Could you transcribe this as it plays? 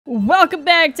Welcome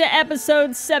back to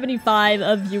episode 75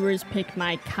 of Viewers Pick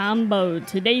My Combo.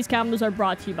 Today's combos are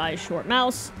brought to you by Short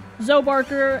Mouse,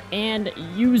 Zobarker, and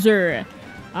User.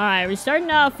 Alright, we're starting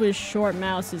off with Short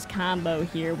Mouse's combo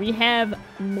here. We have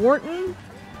Morton,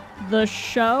 the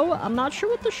show. I'm not sure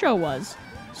what the show was.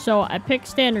 So I picked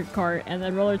Standard Cart, and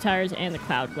then Roller Tires and the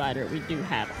Cloud Glider we do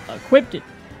have equipped.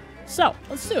 So,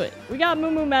 let's do it. We got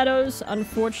Moo Moo Meadows.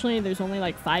 Unfortunately, there's only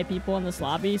like 5 people in this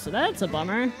lobby, so that's a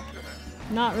bummer.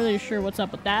 Not really sure what's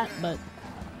up with that, but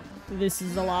this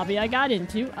is the lobby I got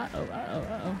into.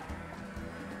 Uh-oh.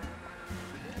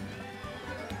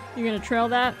 You're gonna trail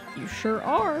that? You sure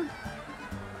are.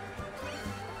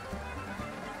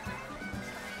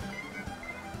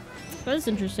 But it's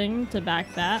interesting to back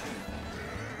that.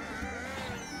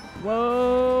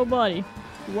 Whoa, buddy.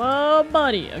 Whoa,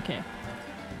 buddy. Okay.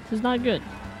 This is not good.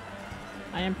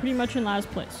 I am pretty much in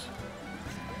last place.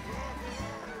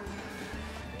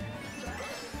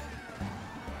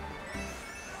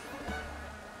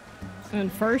 And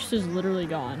first is literally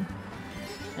gone.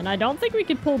 And I don't think we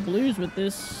could pull blues with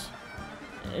this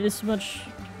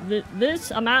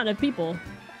amount of people.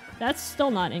 That's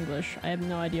still not English. I have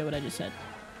no idea what I just said.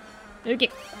 Okay.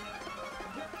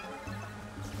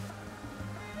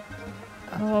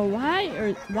 Oh,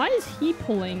 why is he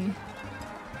pulling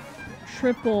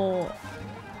triple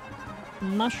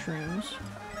mushrooms?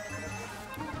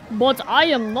 But I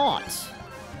am not.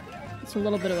 It's a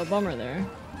little bit of a bummer there.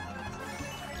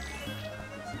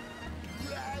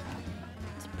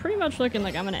 Pretty much looking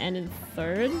like I'm gonna end in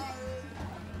 3rd.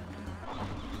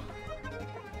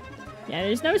 Yeah,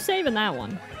 there's no saving that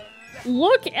one.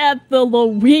 Look at the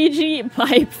Luigi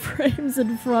pipe frames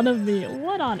in front of me.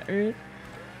 What on earth?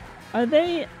 Are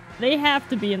they have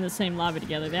to be in the same lobby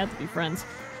together. They have to be friends.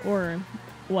 Or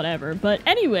whatever. But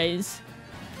anyways,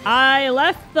 I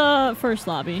left the first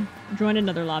lobby, joined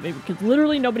another lobby because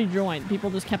literally nobody joined.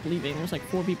 People just kept leaving. There's like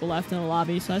 4 people left in the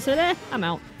lobby. So I said, I'm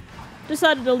out.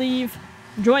 Decided to leave.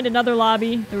 Joined another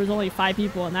lobby. There was only 5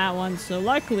 people in that one, so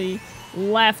luckily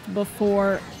left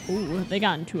before they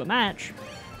got into a match.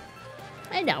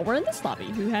 And now we're in this lobby,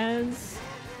 who has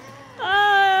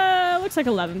looks like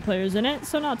 11 players in it,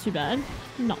 so not too bad.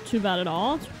 Not too bad at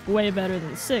all. It's way better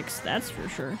than 6, that's for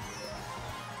sure.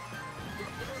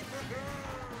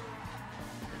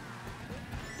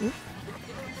 Oop.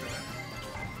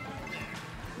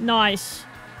 Nice.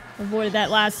 Avoided that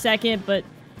last second, but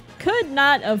could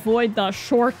not avoid the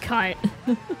shortcut.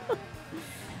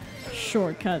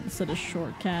 Shortcut instead of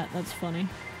shortcat. That's funny.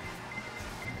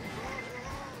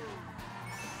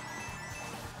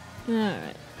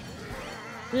 Alright.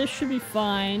 This should be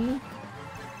fine.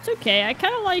 It's okay. I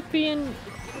kind of like being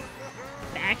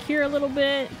back here a little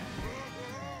bit.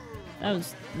 That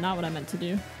was not what I meant to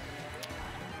do.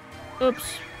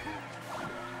 Oops.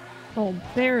 Oh,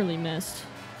 barely missed.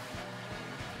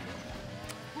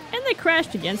 And they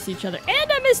crashed against each other.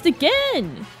 And I missed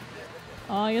again!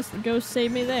 Oh, I guess the ghost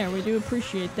saved me there. We do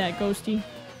appreciate that, Ghosty.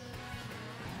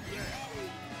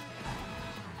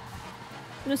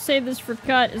 I'm gonna save this for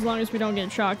cut as long as we don't get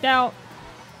chalked out.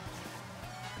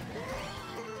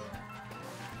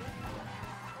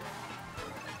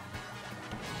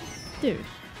 Dude.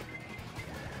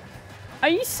 Are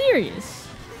you serious?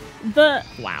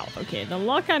 Wow, okay. The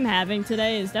luck I'm having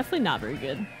today is definitely not very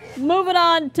good. Moving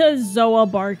on to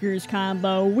Zobarker's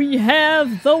combo, we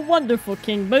have the wonderful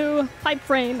King Boo,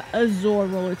 Pipeframe, Azure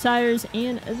Roller Tires,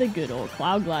 and the good old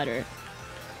Cloud Glider.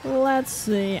 Let's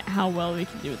see how well we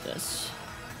can do with this.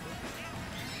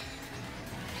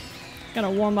 Gotta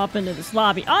warm up into this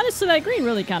lobby. Honestly, that green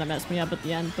really kind of messed me up at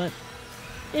the end, but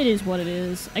it is what it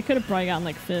is. I could have probably gotten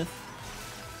like 5th.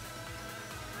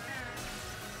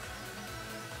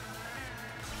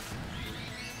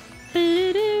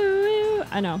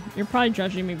 I know, you're probably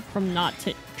judging me from not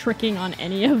tricking on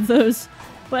any of those,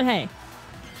 but hey,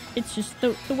 it's just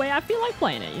the way I feel like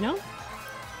playing it, you know?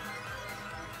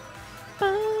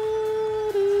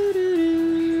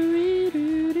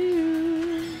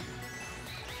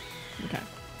 Okay.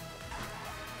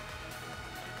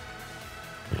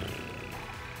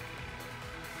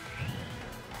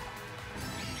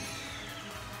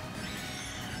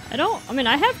 I mean,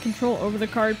 I have control over the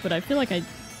cart, but I feel like I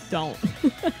don't.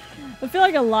 I feel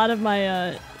like a lot of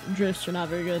my drifts are not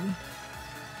very good.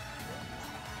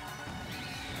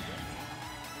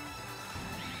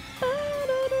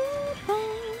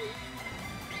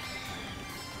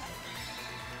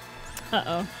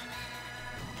 Uh-oh.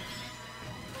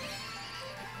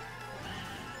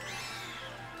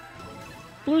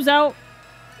 Blue's out.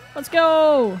 Let's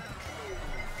go.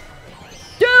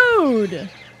 Dude!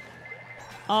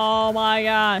 Oh my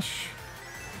gosh.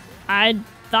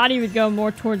 thought he would go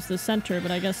more towards the center, but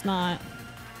I guess not.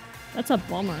 That's a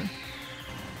bummer.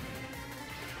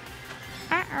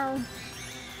 Uh-oh.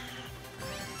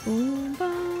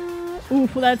 Ooh,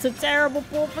 that's a terrible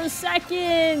pull for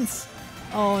seconds!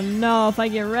 Oh no, if I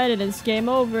get redded, it's game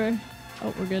over.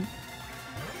 Oh, we're good.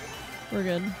 We're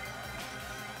good.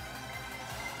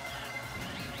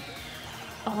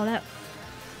 Oh,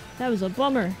 that was a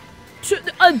bummer.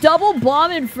 A double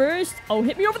bomb in first? Oh,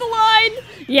 hit me over the line!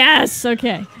 Yes,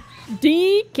 okay.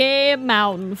 DK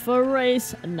Mountain for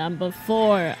race number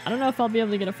 4. I don't know if I'll be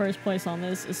able to get a first place on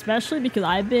this, especially because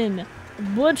I've been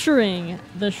butchering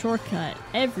the shortcut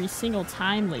every single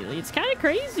time lately. It's kind of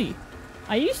crazy.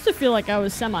 I used to feel like I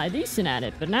was semi-decent at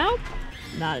it, but now,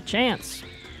 not a chance.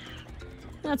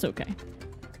 That's okay.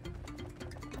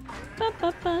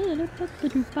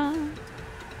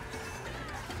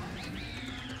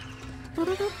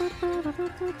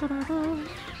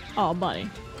 Oh, buddy.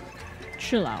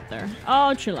 Chill out there.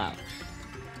 Oh, chill out.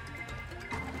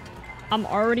 I'm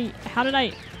already... How did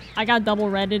I got double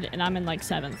redded and I'm in like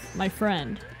 7th. My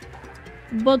friend.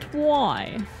 But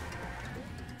why?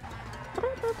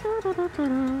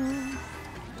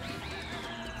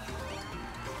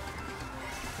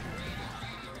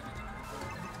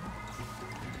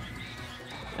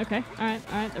 Okay.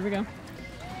 Alright. There we go.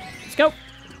 Let's go.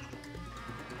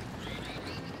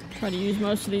 Try to use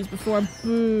most of these before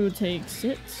Boo takes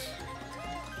it.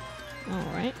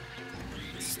 Alright.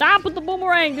 Stop with the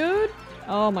boomerang, dude!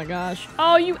 Oh my gosh.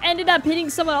 Oh, you ended up hitting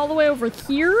someone all the way over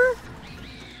here?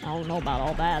 I don't know about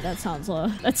all that. That sounds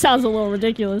a little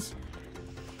ridiculous.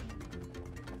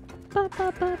 Whoop!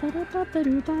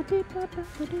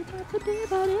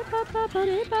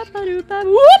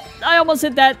 I almost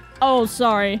hit that. Oh,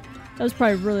 sorry. That was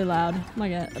probably really loud. My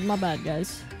bad,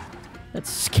 guys. That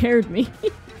scared me.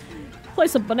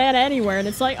 Place a banana anywhere and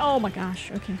it's like, oh my gosh.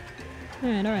 Okay.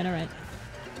 Alright.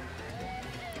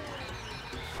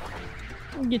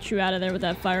 I'll get you out of there with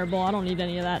that fireball. I don't need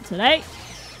any of that today.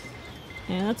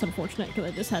 And that's unfortunate because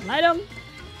I just had an item.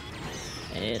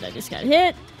 And I just got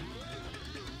hit.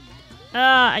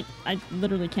 I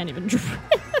literally can't even drift.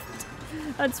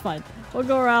 That's fine. We'll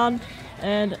go around.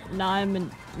 And now I'm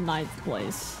in 9th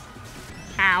place.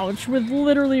 Ouch. With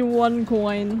literally 1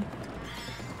 coin.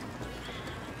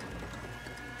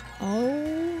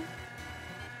 Oh.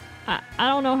 I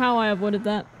don't know how I avoided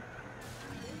that.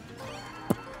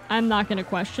 I'm not going to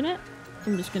question it.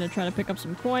 I'm just going to try to pick up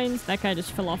some coins. That guy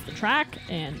just fell off the track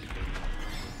and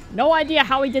no idea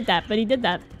how he did that, but he did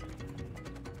that.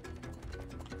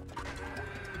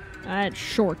 Alright,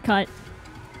 shortcut.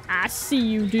 I see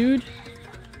you, dude.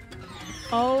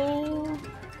 Oh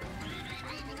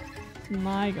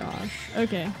my gosh.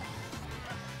 Okay.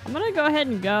 I'm gonna go ahead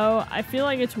and go. I feel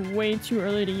like it's way too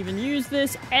early to even use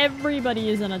this. Everybody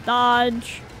is in a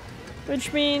dodge,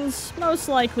 which means most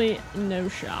likely no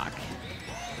shock.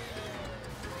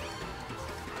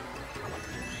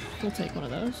 We'll take one of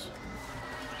those.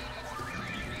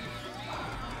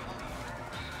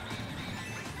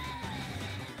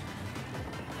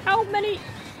 How many?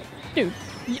 Dude,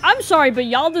 I'm sorry, but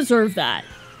y'all deserve that.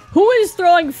 Who is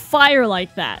throwing fire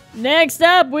like that? Next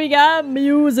up, we got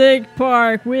Music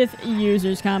Park with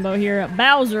users combo here.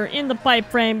 Bowser in the pipe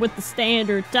frame with the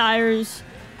standard tires.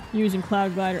 Using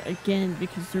Cloud Glider again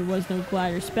because there was no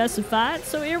glider specified.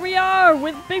 So here we are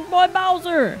with Big Boy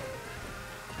Bowser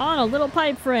on a little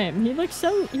pipe frame. He does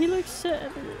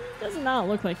not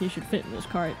look like he should fit in this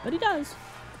cart, but he does.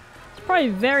 It's probably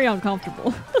very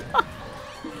uncomfortable.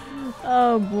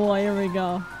 Oh boy, here we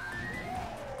go.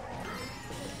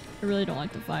 I really don't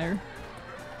like the fire.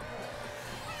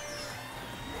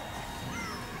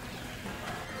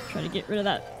 Try to get rid of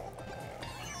that.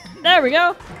 There we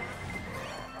go!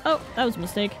 Oh, that was a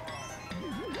mistake.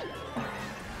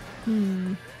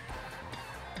 I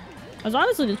was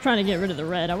honestly just trying to get rid of the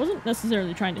red. I wasn't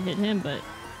necessarily trying to hit him, but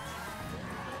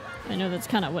I know that's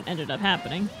kind of what ended up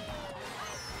happening.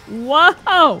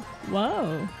 Whoa!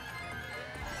 Whoa.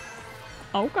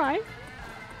 Okay.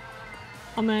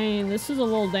 I mean, this is a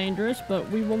little dangerous, but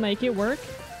we will make it work.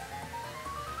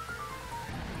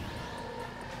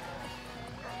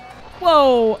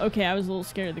 Whoa! Okay, I was a little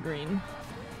scared of the green.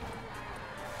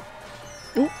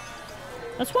 Ooh.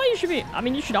 That's why you should be... I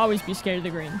mean, you should always be scared of the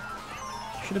green.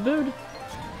 Should have booed.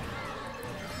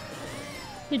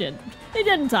 He did. He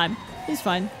did in time. He's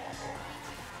fine.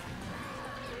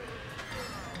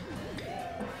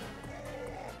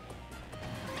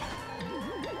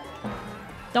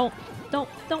 Don't.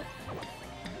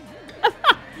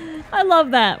 I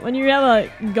love that. When you have a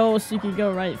ghost, you can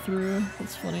go right through.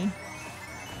 That's funny.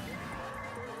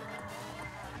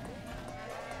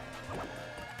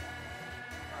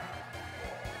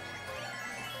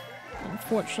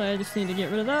 Unfortunately, I just need to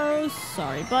get rid of those.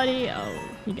 Sorry, buddy. Oh,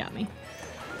 he got me.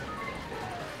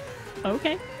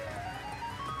 Okay.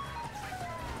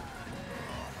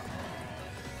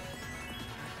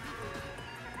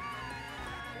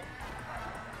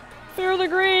 Fear the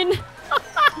green!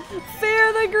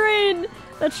 Fear the green!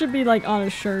 That should be like on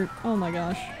his shirt. Oh my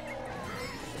gosh.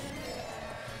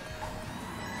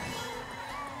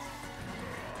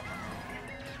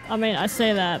 I mean, I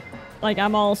say that like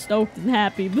I'm all stoked and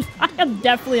happy, but I am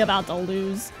definitely about to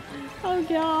lose. Oh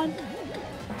god.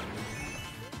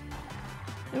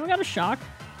 Anyone got a shock?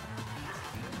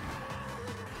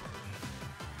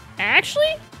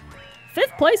 Actually,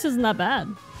 5th place isn't that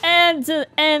bad. And to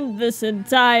end this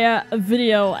entire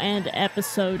video and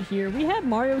episode here, we have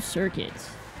Mario Circuit.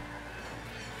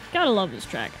 Gotta love this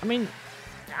track. I mean,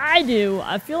 I do.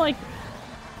 I feel like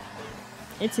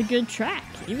it's a good track.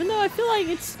 Even though I feel like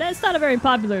that's not a very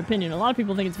popular opinion. A lot of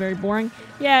people think it's very boring.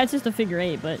 Yeah, it's just a figure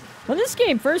 8, but when this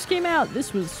game first came out,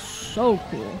 this was so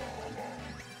cool.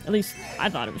 At least, I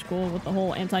thought it was cool with the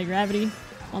whole anti-gravity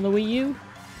on the Wii U.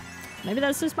 Maybe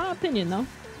that's just my opinion, though.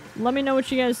 Let me know what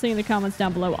you guys think in the comments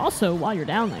down below. Also, while you're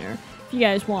down there, if you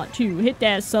guys want to hit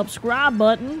that subscribe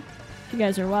button, if you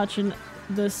guys are watching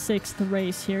the 6th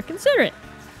race here, consider it.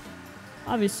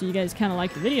 Obviously, you guys kind of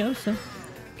like the video, so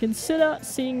consider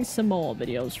seeing some more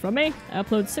videos from me. I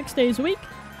upload 6 days a week,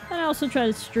 and I also try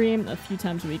to stream a few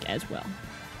times a week as well.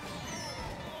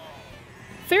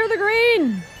 Fear the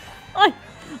green!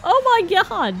 Oh my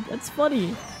god, that's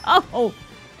funny. Oh,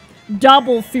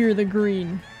 double fear the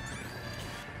green.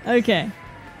 Okay,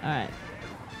 alright.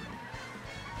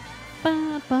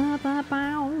 I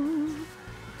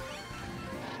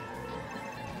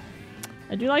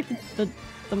do like the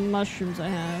mushrooms I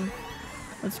have.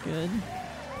 That's good.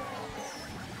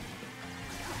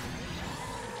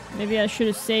 Maybe I should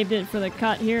have saved it for the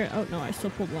cut here. Oh no, I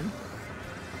still pulled one.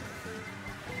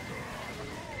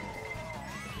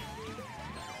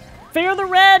 Fear the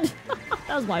red!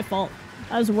 That was my fault.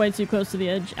 I was way too close to the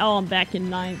edge. Oh, I'm back in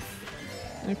 9th.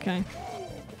 Okay. I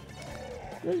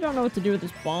really don't know what to do with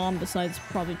this bomb besides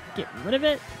probably get rid of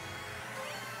it.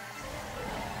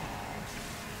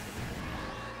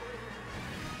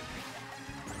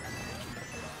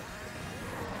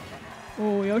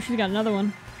 Oh, Yoshi's got another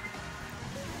one.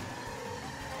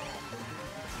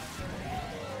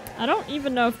 I don't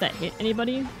even know if that hit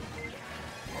anybody.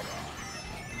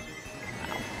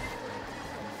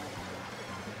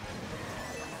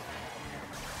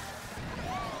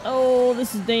 Oh,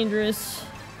 this is dangerous.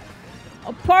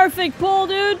 A perfect pull,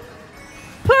 dude!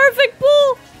 Perfect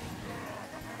pull!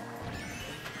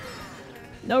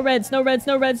 No reds, no reds,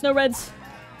 no reds, no reds.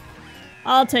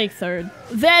 I'll take 3rd.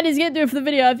 That is gonna do it for the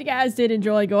video. If you guys did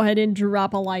enjoy, go ahead and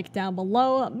drop a like down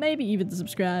below. Maybe even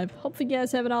subscribe. Hopefully you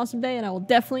guys have an awesome day, and I will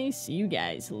definitely see you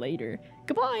guys later.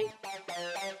 Goodbye!